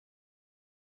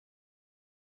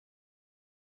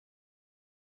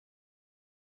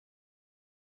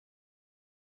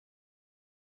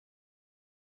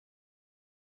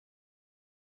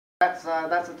That's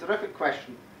a terrific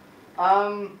question.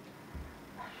 Well,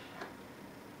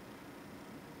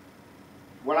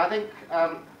 I think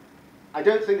I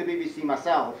don't think the BBC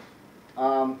myself,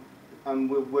 and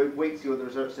we'll wait to see what the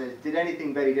research says, did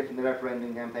anything very different in the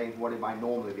referendum campaign from what it might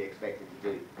normally be expected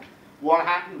to do. What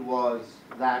happened was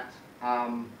that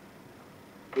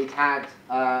it had,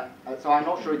 so I'm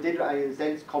not sure it did in a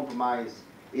sense compromise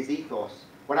its ethos.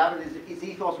 What happened is its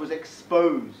ethos was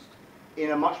exposed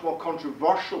in a much more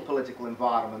controversial political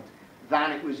environment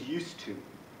than it was used to,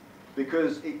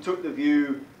 because it took the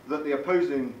view that the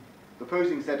opposing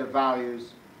set of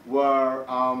values were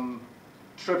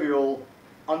trivial,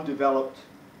 undeveloped,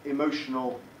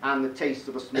 emotional, and the taste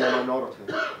of a small minority.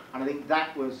 And I think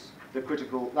that was the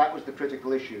critical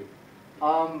issue.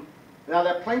 Now,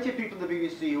 there are plenty of people in the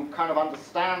BBC who kind of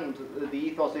understand the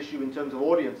ethos issue in terms of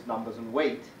audience numbers and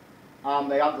weight.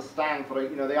 They understand,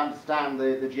 they understand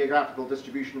the geographical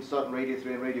distribution of certain Radio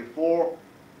 3 and Radio 4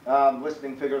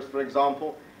 listening figures, for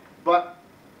example. But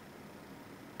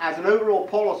as an overall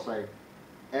policy,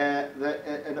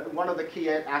 one of the key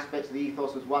aspects of the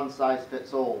ethos was one size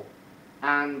fits all.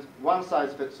 And one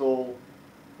size fits all,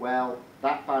 well,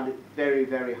 that found it very,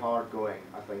 very hard going,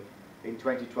 I think, in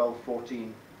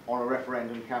 2012-14 on a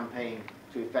referendum campaign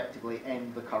to effectively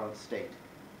end the current state.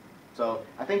 So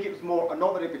I think it was more,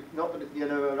 not that I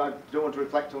don't want to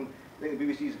reflect on, I think the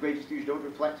BBC is a great institution, don't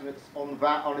reflect on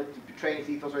it betraying its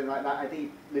ethos or anything like that. I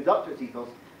think it lived up to its ethos,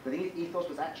 but I think its ethos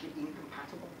was actually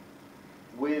incompatible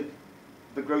with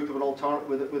the growth of an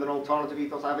alternative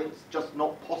ethos. I think it's just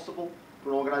not possible for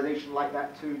an organisation like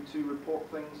that to report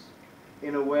things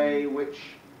in a way which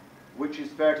is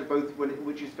fair to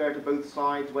both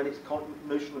sides, when its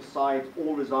notion of sides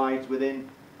all resides within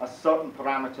a certain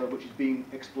parameter which is being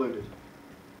exploded.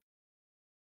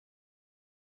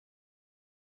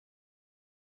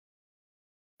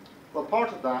 Well,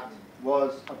 part of that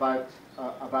was about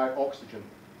oxygen.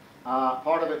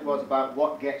 Part of it was about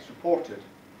what gets reported,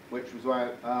 which was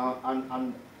where,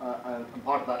 and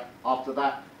part of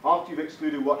that, after you've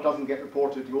excluded what doesn't get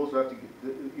reported, you also have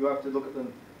to look at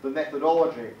the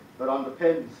methodology that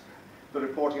underpins the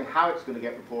reporting and how it's going to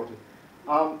get reported.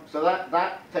 So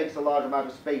that takes a large amount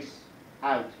of space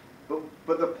out.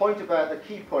 But the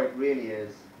key point really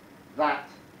is that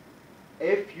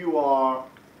if you are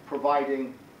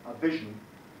providing a vision,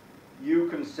 you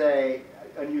can say,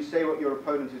 and you say what your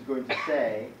opponent is going to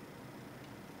say,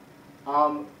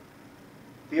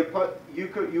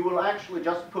 you will actually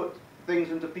just put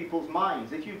things into people's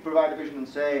minds. If you provide a vision and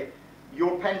say,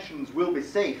 your pensions will be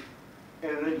safe in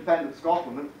an independent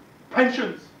Scotland, and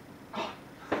pensions!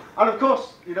 And of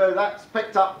course, that's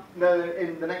picked up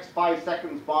in the next 5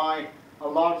 seconds by a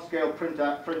large-scale print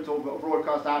or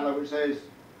broadcast outlet which says,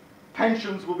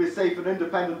 pensions will be safe in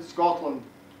independent Scotland.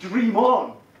 Dream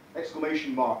on!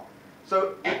 Exclamation mark.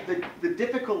 So the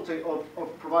difficulty of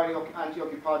providing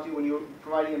anti-occupatio when you're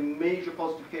providing a major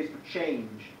positive case for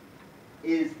change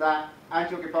is that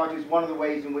anti-occupatio is one of the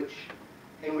ways in which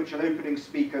an opening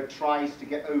speaker tries to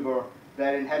get over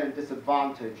their inherent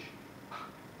disadvantage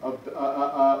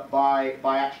by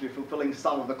actually fulfilling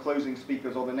some of the closing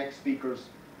speakers or the next speaker's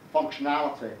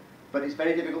functionality. But it's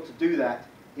very difficult to do that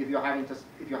if you're having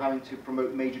to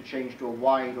promote major change to a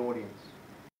wide audience.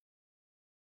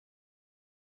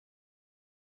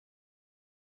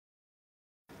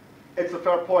 It's a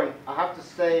fair point. I have to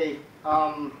say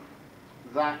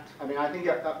that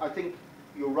I think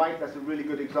you're right. That's a really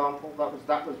good example.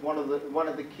 That was one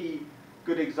of the key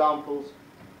good examples.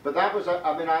 But that was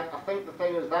I think the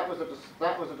thing is that was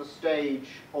at a stage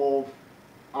of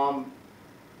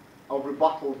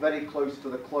rebuttal very close to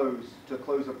the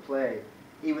close of play.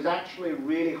 It was actually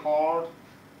really hard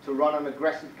to run an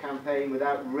aggressive campaign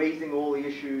without raising all the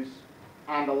issues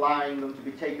and allowing them to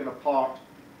be taken apart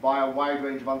by a wide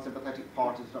range of unsympathetic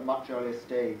parties at a much earlier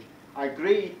stage. I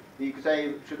agree that you could say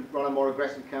you should run a more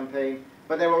aggressive campaign,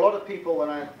 but there were a lot of people,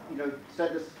 and I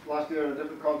said this last year in a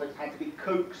different context, had to be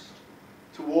coaxed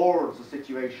towards a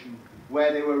situation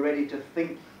where they were ready to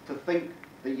think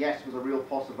that yes was a real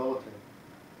possibility.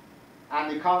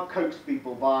 And you can't coax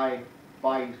people by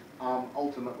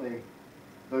ultimately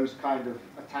that kind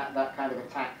of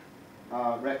attack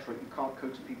rhetoric. You can't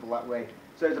coax people that way.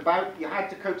 So it's about, you had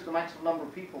to coax the maximum number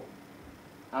of people.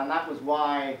 And that was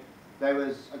why there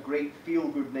was a great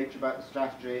feel-good nature about the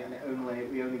strategy, and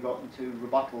we only got into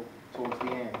rebuttal towards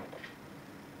the end.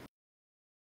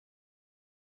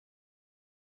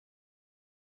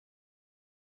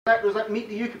 Was that Meet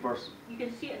the UKIPers? You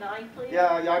can see it in iPlayer.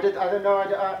 Yeah, I did. I don't know.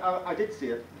 I did see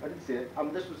it. I did see it.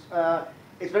 This was.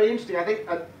 It's very interesting. I think.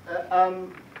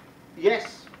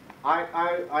 Yes,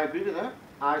 I agree with that.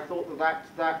 I thought that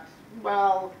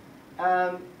well,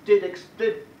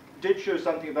 did show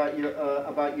something about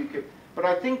UKIP, but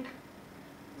I think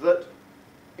that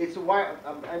it's a while,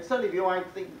 and certainly I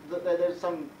think that there's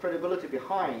some credibility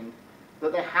behind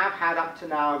that they have had up to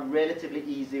now a relatively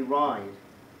easy ride.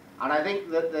 And I think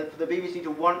that for the BBC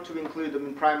to want to include them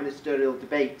in prime ministerial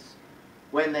debates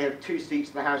when they have 2 seats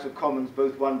in the House of Commons,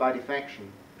 both won by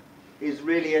defection, is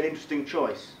really an interesting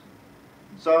choice.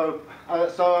 So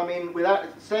I mean, I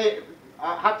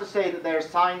have to say that there are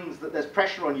signs that there's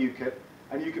pressure on UKIP,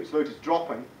 and UKIP's vote is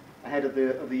dropping ahead of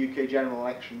the UK general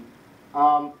election.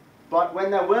 But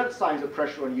when there weren't signs of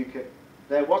pressure on UKIP,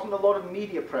 there wasn't a lot of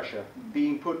media pressure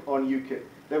being put on UKIP.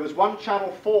 There was one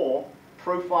Channel 4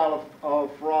 profile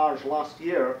of Farage last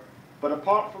year, but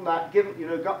apart from that,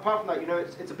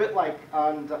 it's a bit like,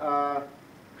 and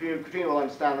Katrina will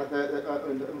understand that,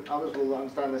 and others will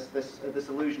understand this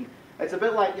allusion. It's a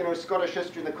bit like, Scottish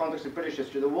history in the context of British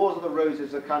history. The Wars of the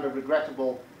Roses is a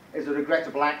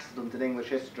regrettable accident in English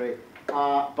history,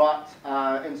 but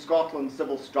in Scotland,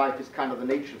 civil strife is kind of the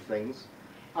nature of things.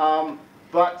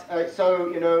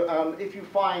 If you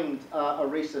find a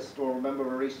racist or a member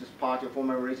of a racist party or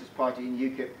former a racist party in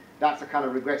UKIP, that's a kind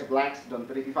of regrettable accident.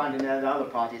 But if you find it in another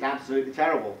party, it's absolutely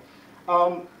terrible.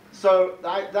 There've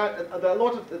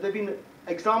been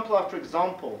example after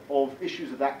example of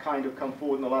issues of that kind have come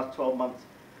forward in the last 12 months,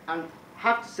 and I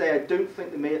have to say I don't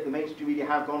think the mainstream media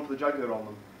have gone for the jugular on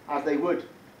them, as they would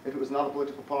if it was another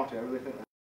political party. I really think that.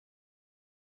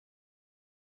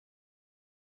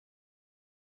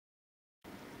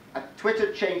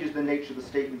 Twitter changes the nature of the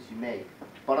statements you make,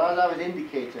 but as I was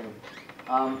indicating,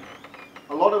 a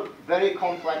lot of very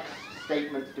complex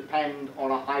statements depend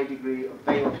on a high degree of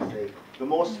valency. The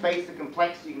more space and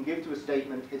complexity you can give to a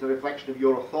statement is a reflection of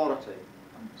your authority.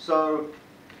 So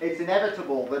it's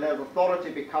inevitable that as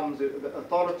authority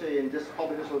in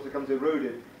public discourse becomes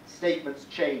eroded, statements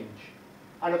change.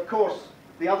 And of course,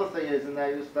 the other thing is, and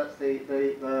that's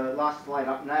the last slide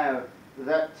up now,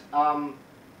 that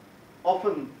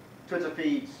often Twitter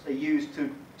feeds are used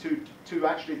to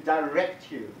actually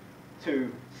direct you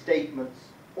to statements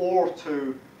or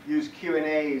to use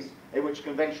Q&As in which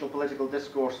conventional political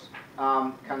discourse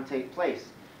can take place.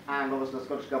 And obviously the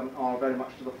Scottish Government are very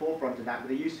much to the forefront in that.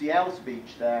 With the UCL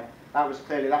speech there, that was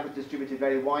distributed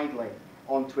very widely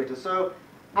on Twitter. So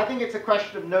I think it's a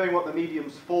question of knowing what the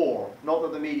medium's for, not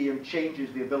that the medium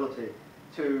changes the ability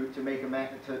to make a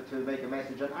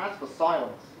message. And as for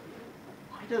silence,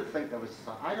 I don't think there was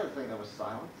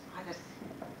silence.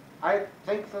 I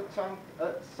think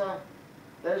that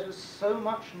there was so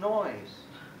much noise,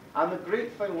 and the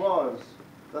great thing was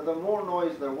that the more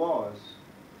noise there was,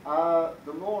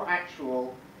 the more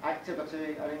actual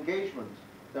activity and engagement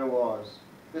there was.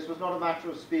 This was not a matter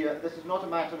of This is not a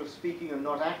matter of speaking and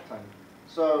not acting.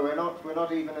 So we're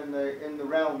not even in the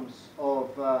realms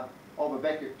of a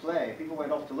Beckett play. People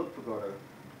went off to look for Godot.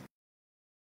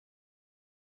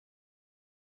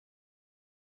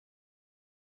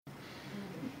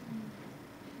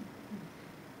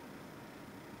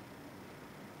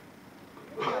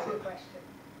 Question.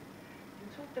 You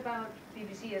talked about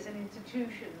BBC as an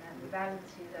institution and the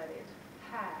valency that it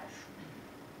has.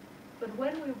 But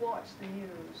when we watch the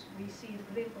news, we see the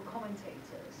political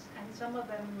commentators, and some of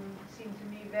them seem to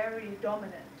me very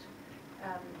dominant,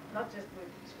 not just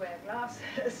with square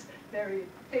glasses, very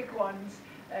thick ones.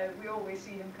 We always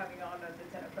see them coming on at the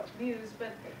 10 o'clock news,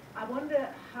 but I wonder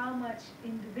how much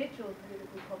individual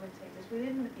political commentators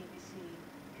within the BBC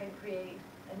can create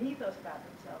an ethos about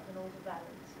themselves and also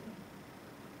valency.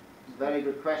 It's a very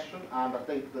good question, and I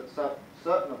think that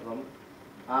certain of them,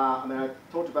 I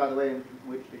talked about the way in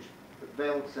which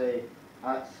valency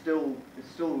is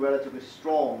still relatively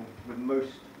strong with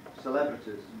most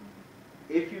celebrities.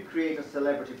 If you create a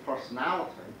celebrity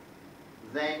personality,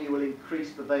 then you will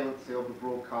increase the valency of the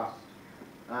broadcast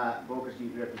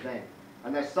you represent.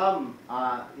 And there's some,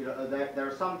 there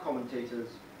are some commentators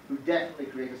who definitely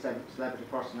create a celebrity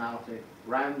personality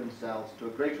around themselves to a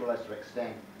greater or lesser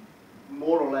extent,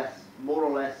 more or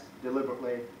less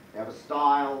deliberately. They have a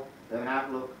style, they have an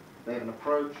outlook, they have an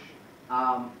approach,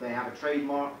 they have a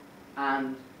trademark,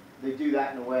 and they do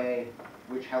that in a way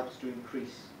which helps to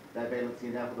increase their valency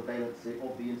and therefore the valency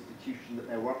of the institution that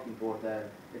they're working for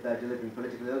if they're delivering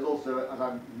politically. There's also, as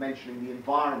I'm mentioning, the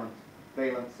environment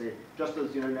valency. Just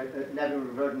as Neville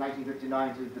referred in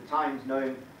 1959 to the Times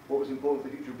knowing what was important for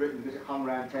the future of Britain because it hung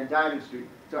around 10 Downing Street.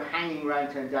 So hanging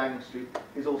around 10 Downing Street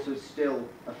is also still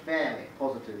a fairly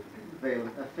positive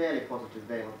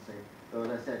valency. Though, as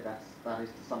I said, that is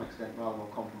to some extent rather more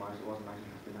compromised than it was in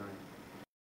 1959.